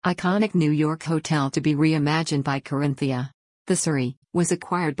Iconic New York hotel to be reimagined by Corinthia. The Surrey was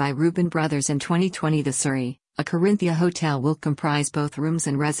acquired by Reuben Brothers in 2020. The Surrey, a Corinthia hotel, will comprise both rooms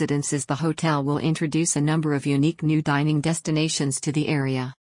and residences. The hotel will introduce a number of unique new dining destinations to the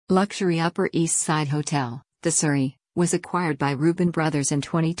area. Luxury Upper East Side Hotel, The Surrey, was acquired by Reuben Brothers in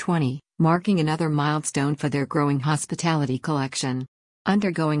 2020, marking another milestone for their growing hospitality collection.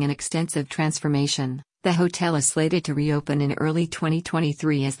 Undergoing an extensive transformation, the hotel is slated to reopen in early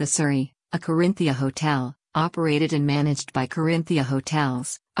 2023 as The Surrey, a Corinthia hotel, operated and managed by Corinthia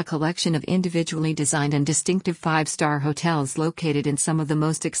Hotels, a collection of individually designed and distinctive five-star hotels located in some of the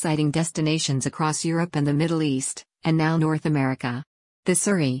most exciting destinations across Europe and the Middle East, and now North America. The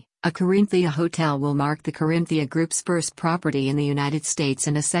Surrey, a Corinthia hotel, will mark the Corinthia Group's first property in the United States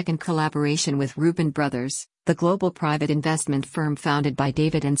and a second collaboration with Reuben Brothers, the global private investment firm founded by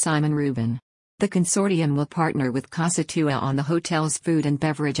David and Simon Reuben. The consortium will partner with Casa Tua on the hotel's food and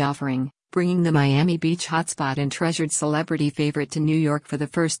beverage offering, bringing the Miami Beach hotspot and treasured celebrity favorite to New York for the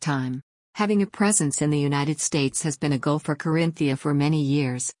first time. Having a presence in the United States has been a goal for Corinthia for many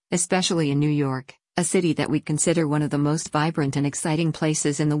years, especially in New York, a city that we consider one of the most vibrant and exciting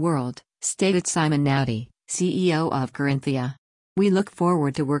places in the world, stated Simon Naughty, CEO of Corinthia. We look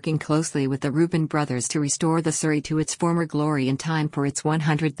forward to working closely with the Reuben Brothers to restore the Surrey to its former glory in time for its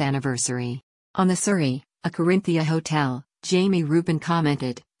 100th anniversary. On the Surrey, a Corinthia hotel, Jamie Reuben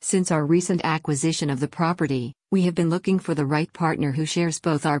commented, "Since our recent acquisition of the property, we have been looking for the right partner who shares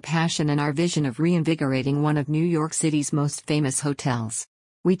both our passion and our vision of reinvigorating one of New York City's most famous hotels.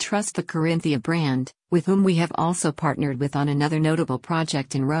 We trust the Corinthia brand, with whom we have also partnered with on another notable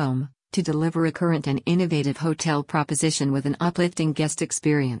project in Rome, to deliver a current and innovative hotel proposition with an uplifting guest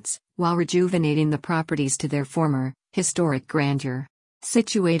experience, while rejuvenating the properties to their former, historic grandeur."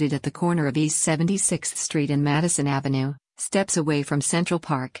 Situated at the corner of East 76th Street and Madison Avenue, steps away from Central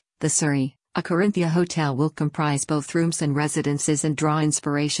Park, the Surrey, a Corinthia hotel, will comprise both rooms and residences and draw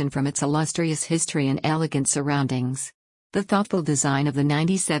inspiration from its illustrious history and elegant surroundings. The thoughtful design of the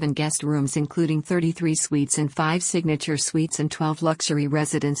 97 guest rooms, including 33 suites and 5 signature suites and 12 luxury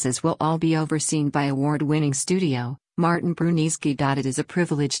residences, will all be overseen by award-winning studio, Martin Brunieschi. It is a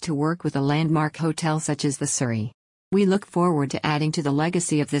privilege to work with a landmark hotel such as the Surrey. We look forward to adding to the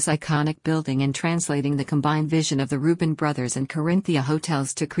legacy of this iconic building and translating the combined vision of the Reuben Brothers and Corinthia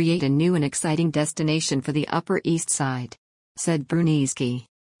hotels to create a new and exciting destination for the Upper East Side, said Brunieschi.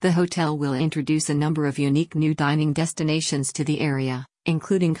 The hotel will introduce a number of unique new dining destinations to the area,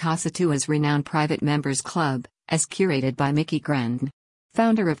 including Casa Tua's renowned private members club, as curated by Mickey Grandin,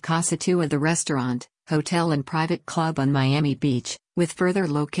 founder of Casa Tua, the restaurant, hotel and private club on Miami Beach, with further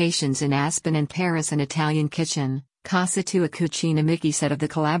locations in Aspen and Paris, and Italian Kitchen, Casa Tua Cucina. Mickey said of the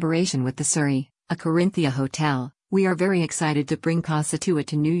collaboration with the Surrey, a Corinthia hotel, "We are very excited to bring Casa Tua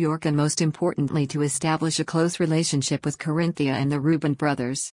to New York and most importantly to establish a close relationship with Corinthia and the Reuben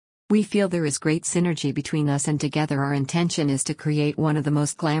Brothers. We feel there is great synergy between us, and together our intention is to create one of the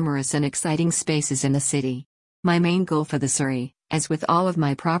most glamorous and exciting spaces in the city. My main goal for the Surrey, as with all of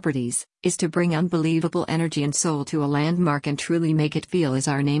my properties, is to bring unbelievable energy and soul to a landmark and truly make it feel, as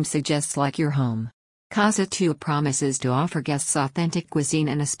our name suggests, like your home." Casa Tua promises to offer guests authentic cuisine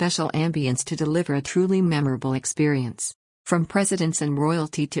and a special ambience to deliver a truly memorable experience. From presidents and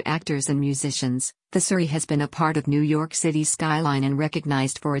royalty to actors and musicians, the Surrey has been a part of New York City's skyline and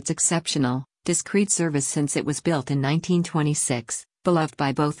recognized for its exceptional, discreet service since it was built in 1926, beloved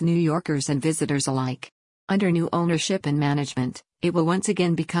by both New Yorkers and visitors alike. Under new ownership and management, it will once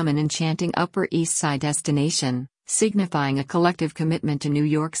again become an enchanting Upper East Side destination, signifying a collective commitment to New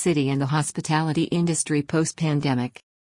York City and the hospitality industry post-pandemic.